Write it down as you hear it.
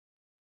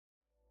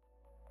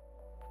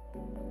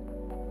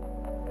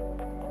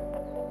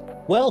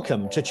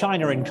Welcome to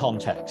China in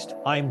Context.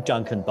 I'm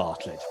Duncan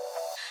Bartlett.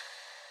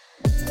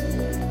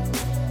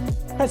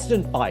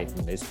 President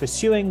Biden is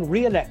pursuing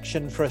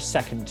re-election for a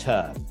second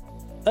term,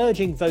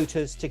 urging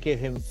voters to give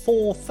him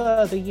 4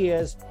 further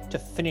years to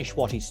finish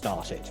what he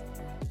started.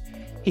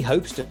 He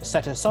hopes to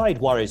set aside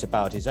worries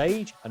about his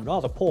age and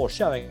rather poor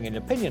showing in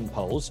opinion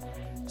polls,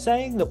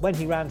 saying that when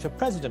he ran for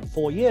president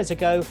 4 years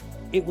ago,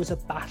 it was a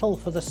battle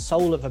for the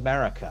soul of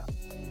America.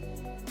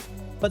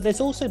 But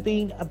there's also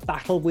been a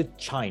battle with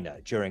China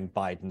during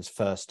Biden's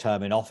first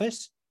term in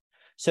office.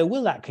 So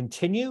will that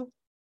continue,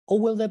 or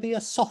will there be a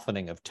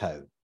softening of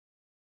tone?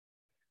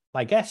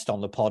 My guest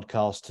on the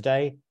podcast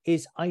today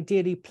is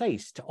ideally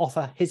placed to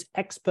offer his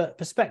expert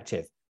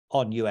perspective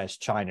on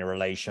US-China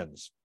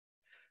relations.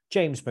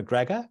 James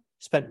McGregor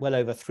spent well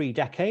over 3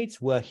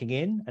 decades working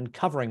in and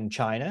covering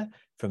China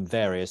from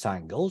various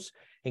angles,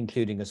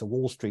 including as a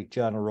Wall Street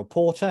Journal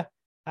reporter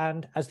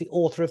and as the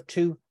author of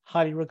 2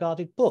 highly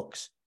regarded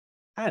books,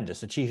 and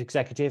as the chief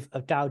executive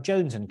of Dow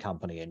Jones and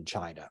Company in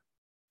China.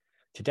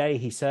 Today,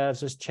 he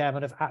serves as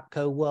chairman of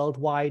APCO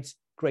Worldwide's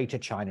Greater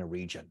China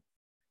region.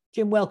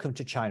 Jim, welcome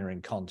to China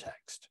in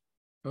Context.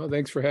 Oh,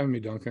 thanks for having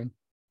me, Duncan.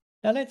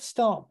 Now, let's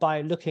start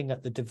by looking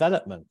at the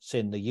developments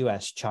in the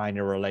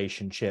US-China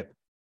relationship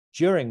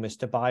during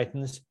Mr.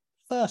 Biden's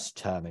first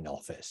term in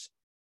office.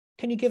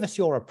 Can you give us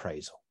your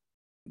appraisal?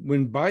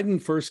 When Biden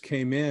first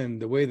came in,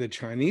 the way the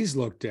Chinese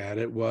looked at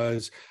it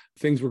was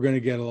things were going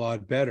to get a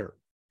lot better.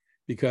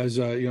 Because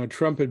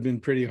Trump had been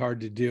pretty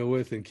hard to deal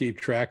with and keep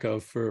track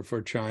of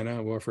for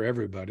China or for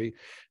everybody.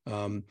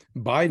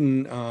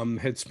 Biden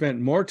had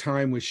spent more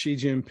time with Xi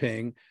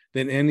Jinping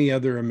than any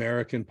other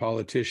American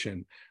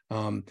politician.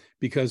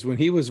 Because when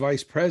he was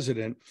vice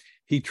president,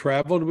 he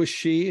traveled with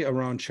Xi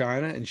around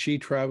China and Xi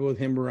traveled with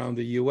him around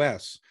the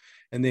US.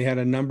 And they had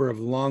a number of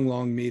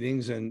long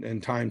meetings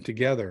and time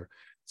together.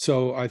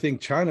 So I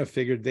think China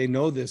figured they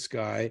know this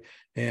guy,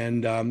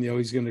 and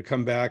he's going to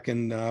come back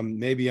and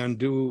maybe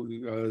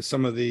undo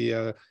some of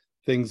the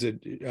things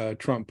that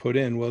Trump put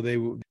in. Well,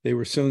 they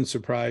were soon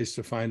surprised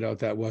to find out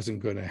that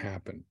wasn't going to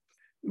happen.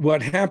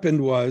 What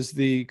happened was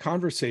the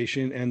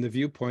conversation and the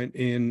viewpoint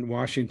in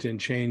Washington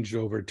changed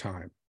over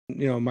time.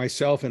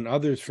 Myself and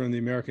others from the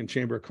American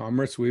Chamber of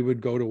Commerce, we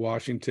would go to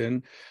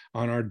Washington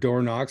on our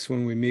door knocks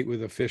when we meet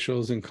with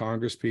officials and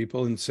Congress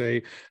people and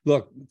say,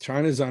 look,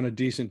 China's on a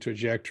decent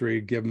trajectory,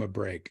 give them a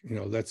break.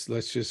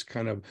 Let's just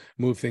kind of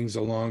move things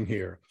along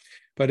here.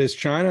 But as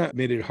China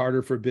made it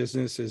harder for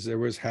business, as there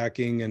was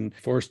hacking and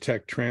forced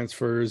tech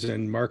transfers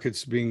and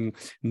markets being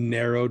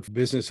narrowed for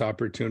business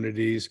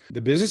opportunities,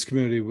 the business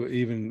community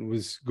even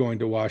was going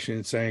to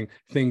Washington saying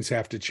things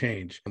have to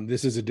change.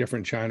 This is a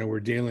different China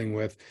we're dealing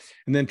with.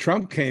 And then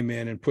Trump came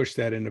in and pushed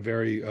that in a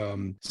very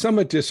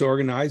somewhat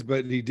disorganized,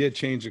 but he did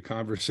change the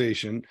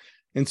conversation.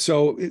 And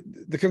so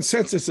the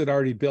consensus had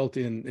already built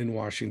in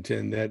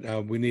Washington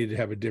that we needed to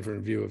have a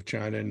different view of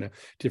China and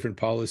different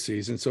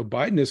policies. And so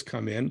Biden has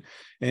come in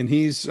and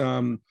he's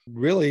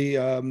really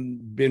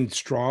been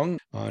strong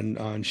on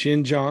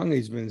Xinjiang.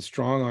 He's been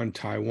strong on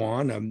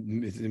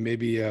Taiwan,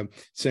 maybe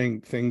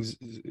saying things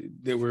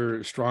that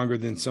were stronger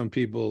than some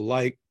people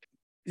like.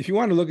 If you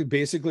want to look at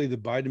basically the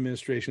Biden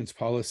administration's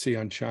policy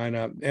on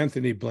China,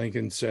 Anthony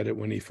Blinken said it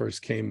when he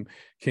first came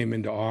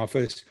into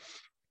office.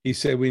 He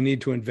said, we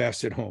need to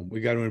invest at home. We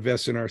got to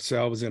invest in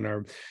ourselves, in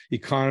our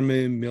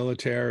economy,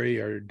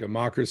 military, our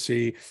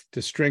democracy,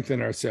 to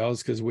strengthen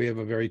ourselves because we have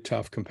a very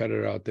tough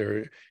competitor out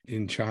there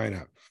in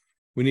China.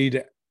 We need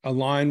to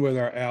align with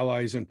our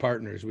allies and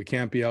partners. We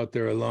can't be out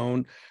there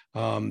alone.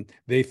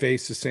 They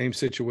face the same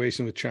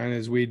situation with China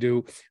as we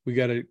do. We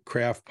got to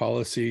craft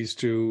policies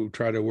to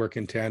try to work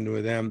in tandem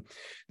with them.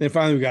 Then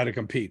finally, we got to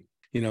compete.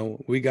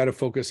 We got to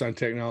focus on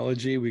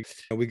technology. We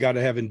got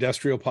to have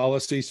industrial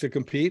policies to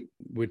compete,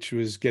 which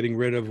was getting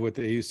rid of what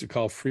they used to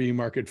call free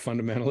market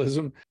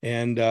fundamentalism.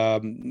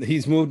 And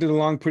he's moved it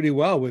along pretty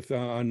well with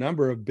a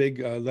number of big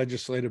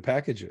legislative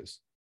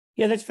packages.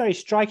 Yeah, that's very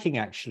striking,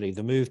 actually,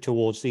 the move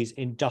towards these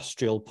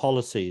industrial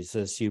policies,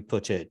 as you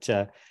put it.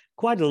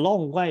 Quite a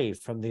long way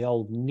from the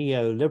old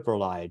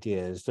neoliberal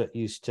ideas that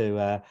used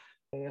to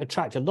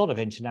attract a lot of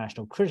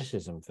international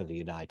criticism for the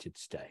United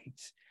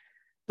States.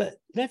 But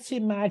let's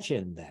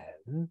imagine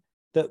then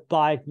that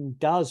Biden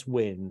does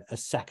win a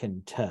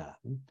second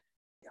term.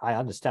 I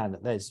understand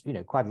that there's,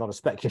 quite a lot of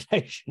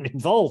speculation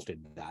involved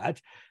in that.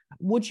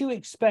 Would you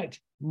expect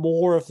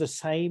more of the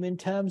same in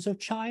terms of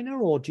China,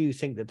 or do you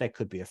think that there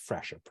could be a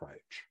fresh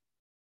approach?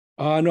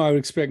 No, I would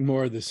expect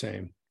more of the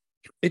same.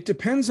 It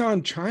depends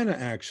on China,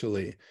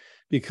 actually,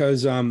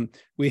 because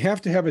we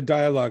have to have a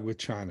dialogue with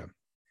China.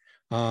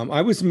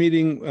 I was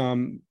meeting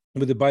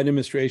with the Biden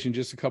administration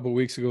just a couple of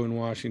weeks ago in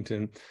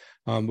Washington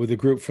with a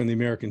group from the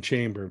American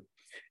Chamber.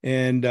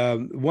 And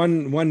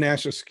one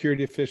national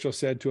security official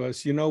said to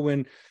us,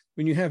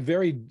 when you have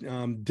very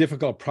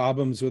difficult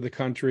problems with a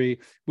country,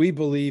 we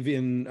believe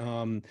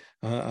in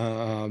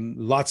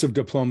lots of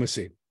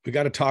diplomacy. We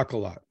got to talk a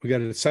lot. We got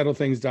to settle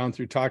things down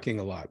through talking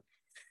a lot.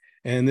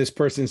 And this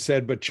person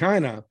said, but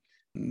China,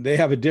 They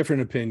have a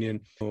different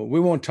opinion. We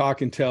won't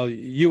talk until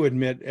you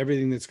admit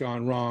everything that's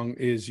gone wrong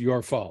is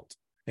your fault.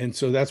 And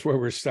so that's where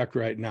we're stuck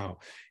right now.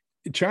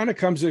 China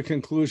comes to the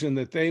conclusion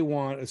that they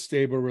want a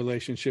stable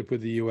relationship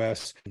with the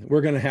US.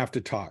 We're going to have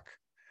to talk.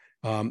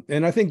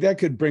 And I think that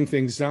could bring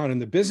things down.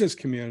 And the business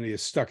community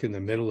is stuck in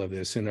the middle of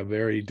this in a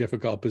very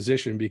difficult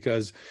position,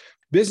 because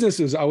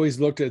businesses always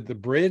looked at the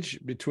bridge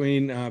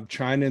between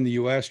China and the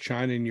US,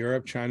 China and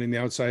Europe, China and the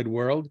outside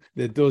world,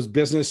 that those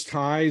business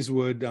ties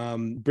would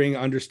bring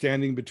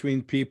understanding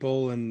between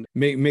people and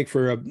make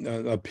for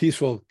a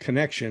peaceful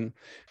connection.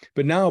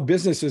 But now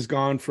business has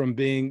gone from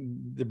being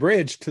the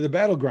bridge to the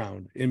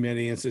battleground in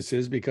many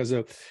instances because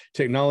of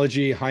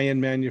technology, high-end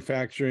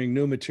manufacturing,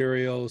 new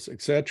materials,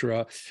 et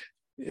cetera,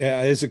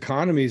 as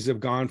economies have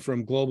gone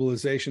from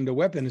globalization to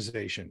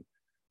weaponization,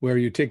 where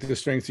you take the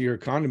strength of your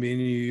economy and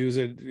you use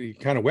it, you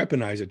kind of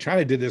weaponize it.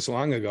 China did this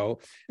long ago,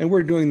 and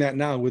we're doing that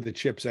now with the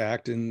CHIPS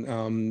Act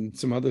and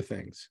some other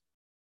things.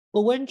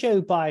 Well, when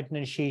Joe Biden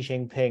and Xi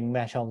Jinping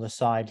met on the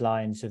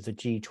sidelines of the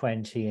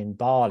G20 in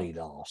Bali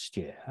last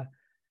year,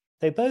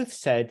 they both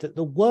said that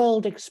the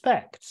world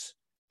expects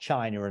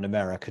China and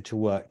America to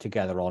work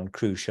together on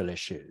crucial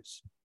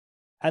issues.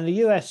 And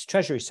the US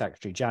Treasury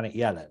Secretary, Janet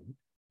Yellen,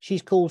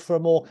 she's called for a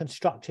more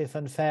constructive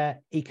and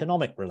fair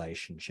economic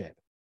relationship.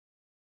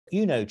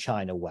 You know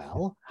China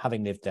well,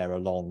 having lived there a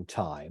long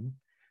time.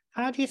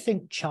 How do you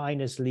think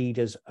China's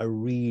leaders are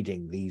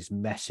reading these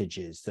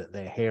messages that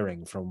they're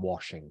hearing from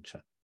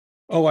Washington?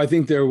 Oh, I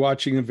think they're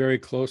watching it very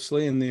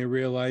closely, and they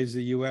realize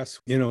the U.S.,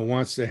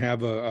 wants to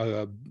have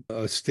a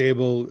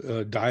stable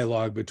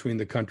dialogue between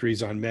the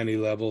countries on many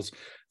levels,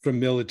 from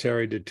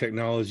military to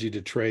technology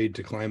to trade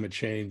to climate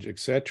change, et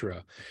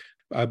cetera.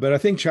 But I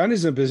think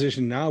China's in a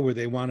position now where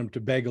they want them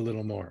to beg a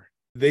little more.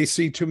 They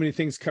see too many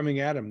things coming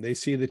at them. They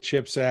see the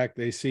CHIPS Act.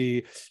 They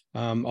see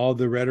all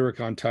the rhetoric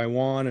on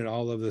Taiwan and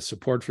all of the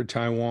support for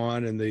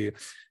Taiwan and the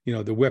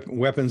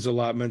weapons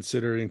allotments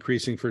that are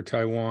increasing for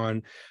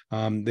Taiwan.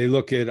 They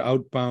look at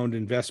outbound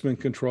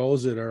investment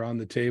controls that are on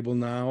the table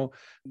now.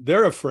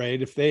 They're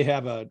afraid if they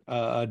have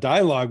a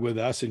dialogue with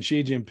us and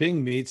Xi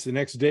Jinping meets, the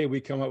next day we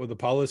come up with a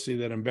policy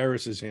that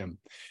embarrasses him.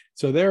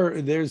 So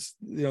there's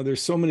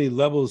so many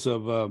levels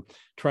of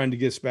trying to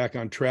get us back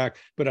on track.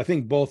 But I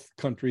think both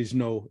countries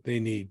know they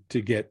need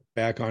to get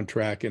back on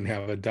track and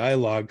have a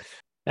dialogue.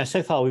 Now,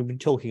 so far, we've been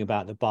talking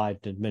about the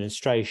Biden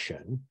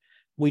administration.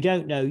 We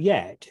don't know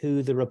yet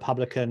who the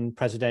Republican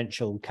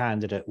presidential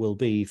candidate will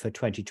be for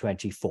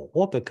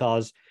 2024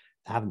 because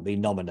they haven't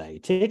been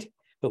nominated.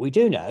 But we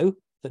do know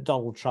that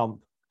Donald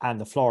Trump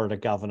and the Florida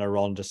governor,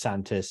 Ron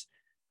DeSantis,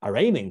 are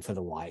aiming for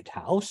the White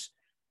House.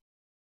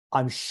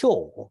 I'm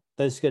sure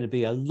there's going to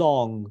be a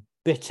long,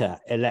 bitter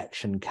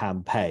election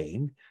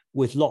campaign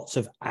with lots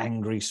of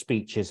angry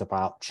speeches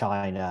about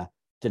China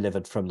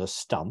delivered from the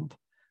stump.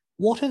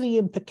 What are the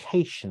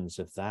implications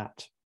of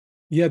that?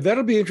 Yeah,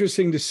 that'll be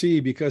interesting to see,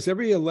 because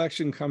every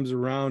election comes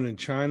around and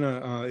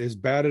China is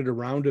batted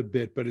around a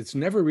bit, but it's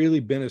never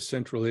really been a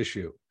central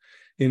issue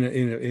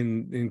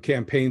in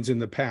campaigns in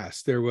the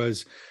past. There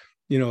was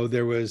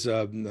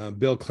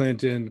Bill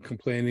Clinton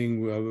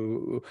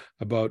complaining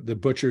about the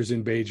butchers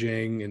in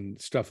Beijing and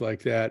stuff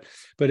like that,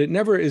 but it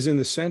never is in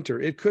the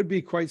center. It could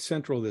be quite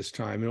central this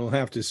time, and we'll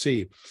have to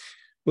see.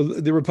 Well,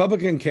 the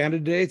Republican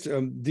candidates,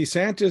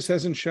 DeSantis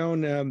hasn't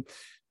shown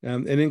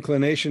an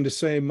inclination to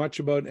say much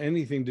about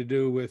anything to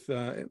do with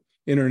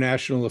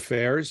international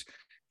affairs.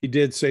 He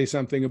did say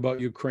something about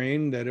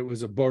Ukraine, that it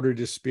was a border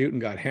dispute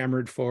and got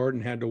hammered for it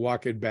and had to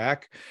walk it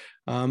back.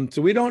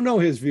 So we don't know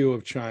his view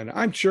of China.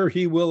 I'm sure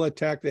he will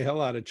attack the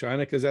hell out of China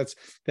because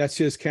that's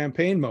his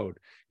campaign mode.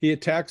 He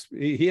attacks.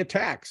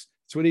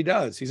 That's what he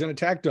does. He's an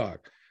attack dog.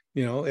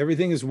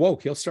 Everything is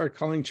woke. He'll start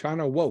calling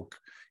China woke.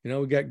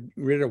 We got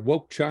rid of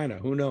woke China.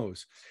 Who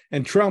knows?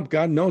 And Trump,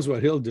 God knows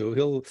what he'll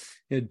do.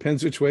 It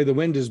depends which way the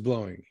wind is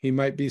blowing. He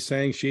might be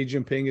saying Xi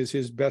Jinping is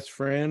his best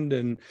friend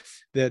and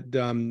that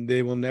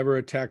they will never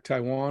attack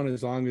Taiwan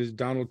as long as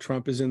Donald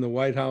Trump is in the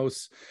White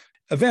House.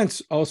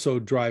 Events also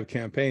drive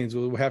campaigns.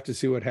 We'll have to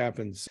see what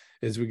happens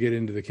as we get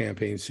into the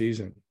campaign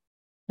season.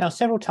 Now,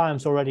 several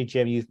times already,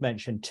 Jim, you've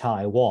mentioned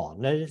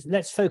Taiwan.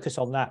 Let's focus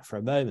on that for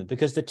a moment,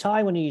 because the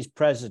Taiwanese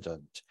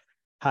president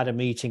had a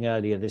meeting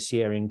earlier this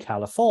year in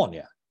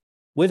California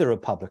with a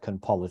Republican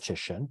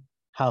politician,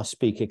 House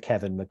Speaker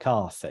Kevin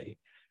McCarthy.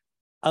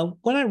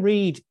 When I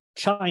read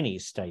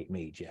Chinese state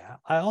media,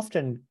 I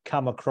often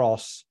come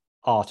across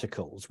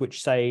articles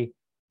which say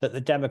that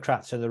the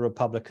Democrats and the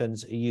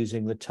Republicans are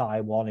using the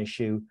Taiwan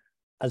issue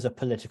as a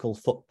political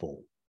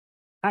football.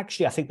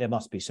 Actually, I think there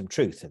must be some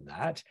truth in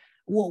that.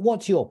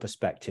 What's your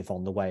perspective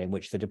on the way in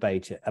which the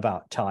debate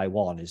about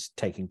Taiwan is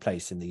taking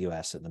place in the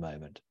US at the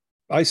moment?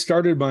 I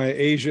started my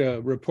Asia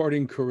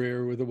reporting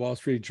career with the Wall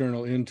Street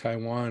Journal in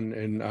Taiwan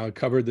and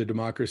covered the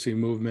democracy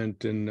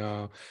movement.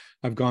 And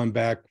I've gone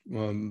back,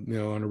 on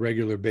a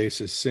regular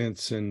basis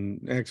since.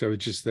 And actually, I was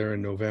just there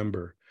in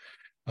November.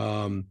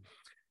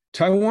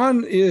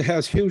 Taiwan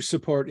has huge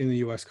support in the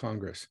U.S.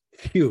 Congress.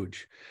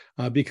 huge,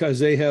 because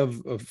they have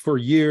for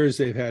years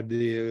they've had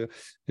the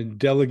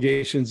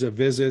delegations of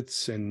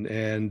visits and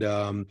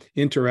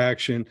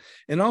interaction,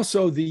 and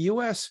also the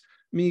U.S.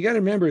 I mean, you got to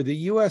remember the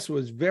U.S.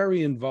 was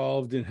very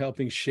involved in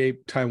helping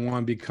shape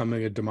Taiwan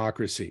becoming a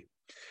democracy,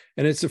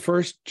 and it's the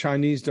first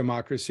Chinese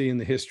democracy in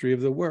the history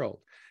of the world,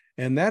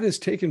 and that is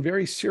taken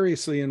very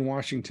seriously in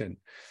Washington.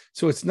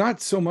 So it's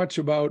not so much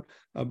about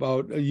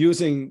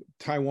using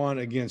Taiwan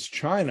against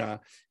China.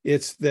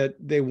 It's that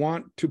they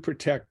want to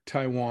protect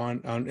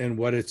Taiwan and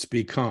what it's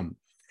become,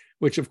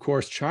 which of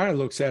course China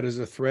looks at as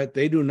a threat.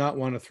 They do not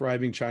want a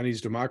thriving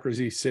Chinese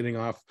democracy sitting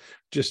off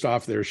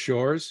their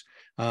shores,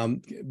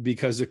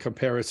 because of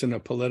comparison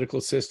of political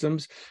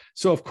systems.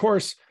 So of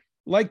course,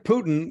 like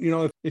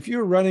Putin, if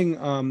you're running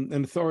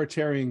an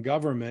authoritarian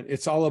government,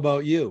 it's all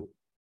about you.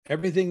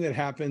 Everything that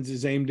happens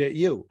is aimed at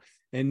you.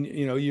 And,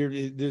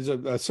 there's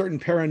a certain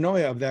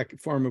paranoia of that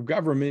form of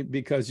government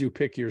because you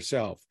pick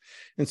yourself.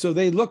 And so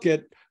they look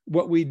at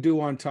what we do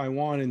on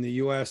Taiwan in the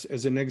U.S.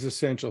 as an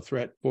existential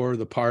threat for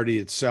the party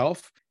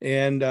itself.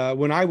 And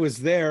when I was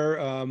there,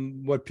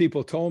 what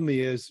people told me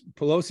is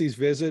Pelosi's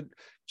visit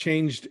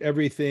changed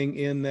everything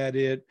in that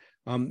it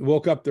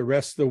woke up the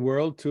rest of the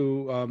world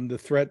to the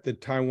threat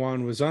that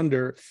Taiwan was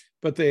under.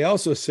 But they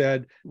also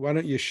said, why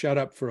don't you shut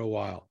up for a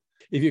while?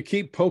 If you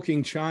keep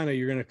poking China,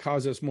 you're going to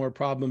cause us more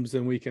problems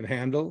than we can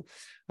handle.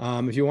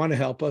 If you want to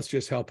help us,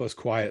 just help us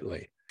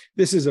quietly.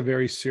 This is a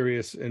very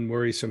serious and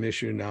worrisome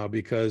issue now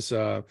because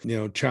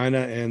China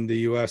and the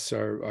U.S.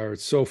 are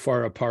so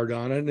far apart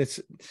on it. And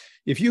it's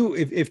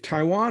if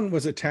Taiwan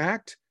was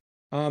attacked,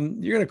 you're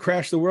going to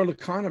crash the world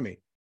economy.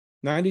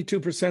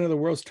 92% of the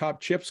world's top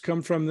chips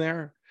come from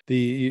there.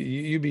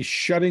 You'd be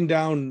shutting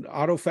down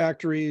auto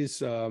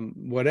factories,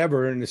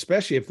 whatever, and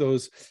especially if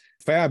those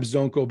fabs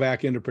don't go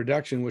back into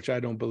production, which I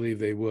don't believe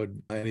they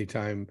would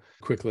anytime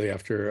quickly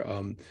after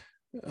an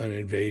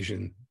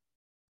invasion.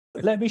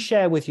 Let me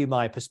share with you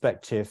my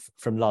perspective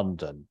from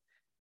London.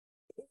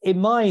 In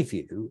my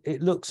view,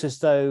 it looks as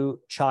though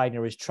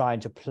China is trying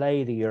to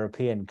play the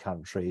European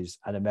countries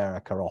and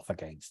America off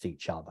against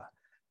each other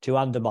to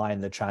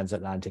undermine the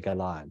transatlantic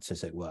alliance,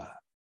 as it were.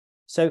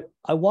 So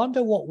I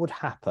wonder what would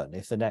happen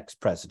if the next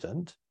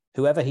president,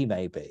 whoever he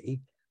may be,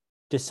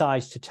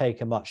 decides to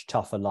take a much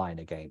tougher line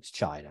against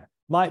China.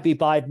 Might be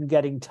Biden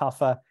getting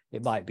tougher.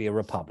 It might be a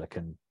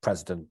Republican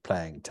president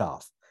playing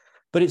tough.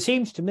 But it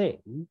seems to me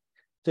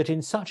that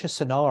in such a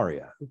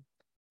scenario,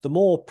 the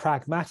more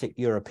pragmatic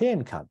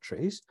European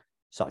countries,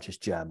 such as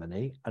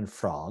Germany and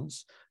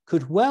France,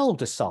 could well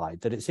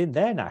decide that it's in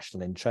their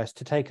national interest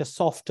to take a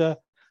softer,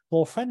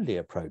 more friendly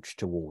approach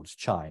towards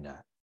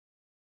China.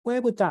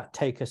 Where would that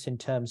take us in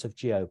terms of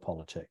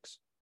geopolitics?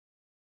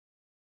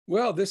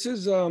 Well, this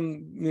is,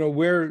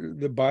 where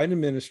the Biden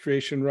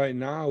administration right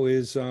now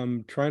is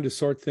trying to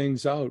sort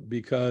things out,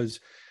 because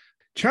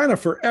China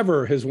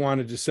forever has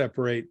wanted to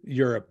separate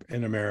Europe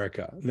and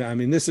America. I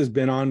mean, this has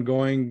been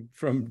ongoing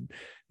from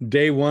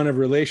day one of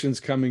relations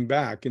coming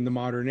back in the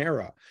modern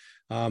era.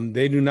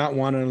 They do not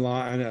want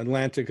an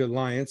Atlantic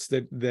alliance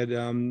that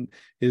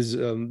is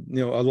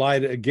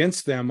allied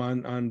against them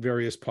on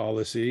various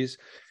policies.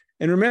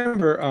 And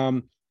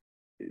remember,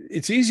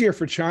 it's easier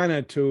for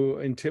China to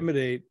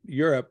intimidate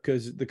Europe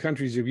because the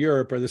countries of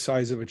Europe are the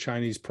size of a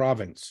Chinese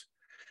province,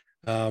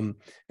 and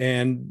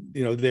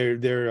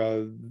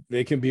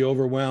they can be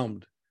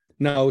overwhelmed.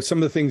 Now, some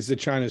of the things that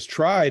China's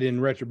tried in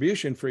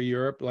retribution for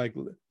Europe, like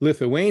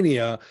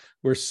Lithuania,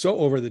 were so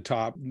over the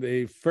top.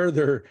 They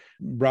further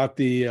brought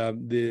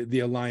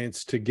the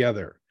alliance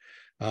together.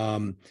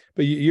 But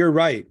you're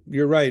right.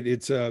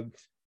 It's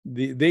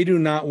they do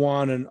not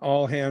want an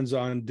all hands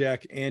on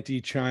deck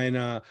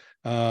anti-China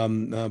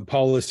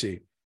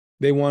policy.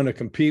 They want to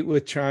compete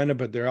with China,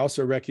 but they're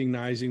also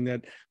recognizing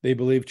that they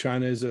believe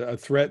China is a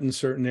threat in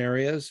certain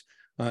areas,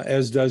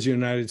 as does the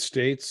United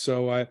States.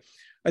 So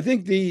I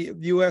think the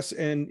U.S.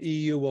 and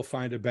EU will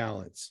find a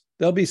balance.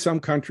 There'll be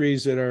some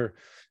countries that are,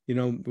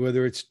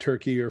 whether it's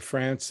Turkey or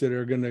France, that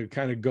are going to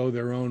kind of go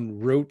their own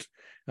route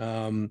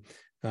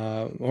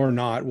or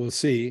not. We'll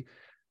see.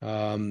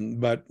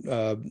 But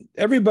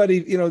everybody,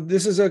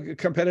 this is a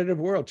competitive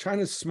world.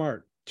 China's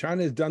smart.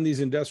 China has done these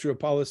industrial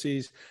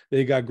policies.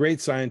 They got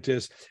great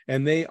scientists,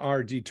 and they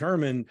are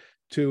determined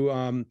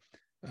to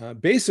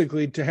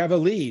basically to have a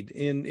lead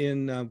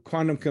in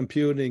quantum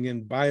computing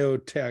and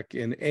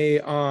biotech and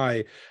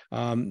AI,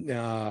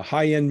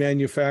 high-end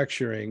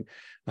manufacturing.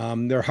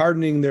 They're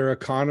hardening their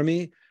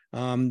economy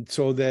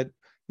so that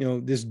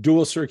this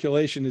dual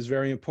circulation is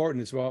very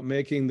important. It's about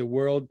making the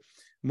world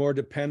more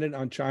dependent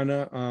on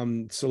China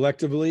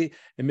selectively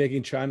and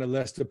making China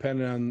less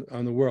dependent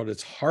on the world.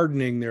 It's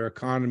hardening their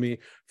economy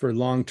for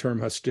long-term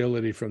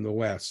hostility from the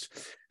West.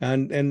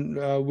 And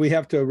we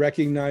have to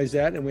recognize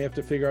that, and we have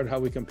to figure out how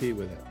we compete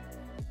with it.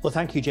 Well,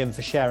 thank you, Jim,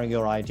 for sharing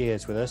your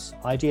ideas with us.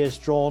 Ideas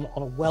drawn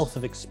on a wealth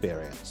of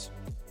experience.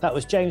 That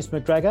was James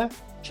McGregor,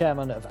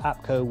 Chairman of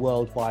APCO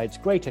Worldwide's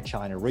Greater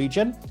China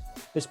region.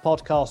 This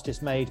podcast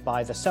is made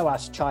by the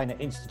SOAS China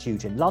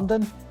Institute in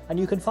London, and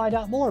you can find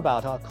out more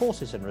about our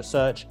courses and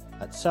research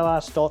at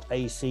soas.ac.uk.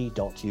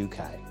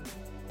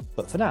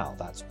 But for now,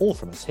 that's all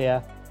from us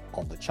here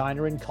on the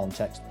China in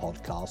Context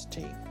podcast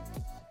team.